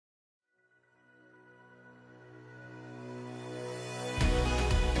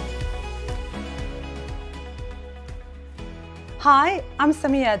Hi, I'm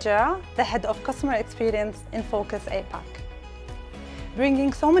Samia Jara, the Head of Customer Experience in Phocas APAC.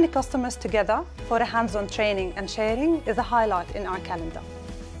 Bringing so many customers together for a hands-on training and sharing is a highlight in our calendar.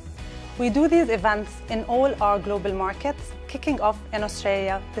 We do these events in all our global markets, kicking off in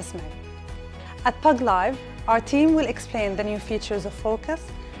Australia this May. At PUG Live, our team will explain the new features of Phocas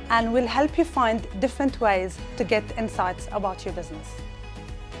and will help you find different ways to get insights about your business.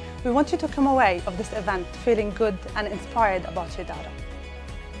 We want you to come away of this event feeling good and inspired about your data.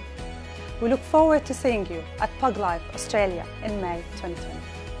 We look forward to seeing you at PUG Live Australia in May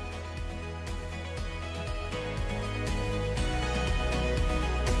 2020.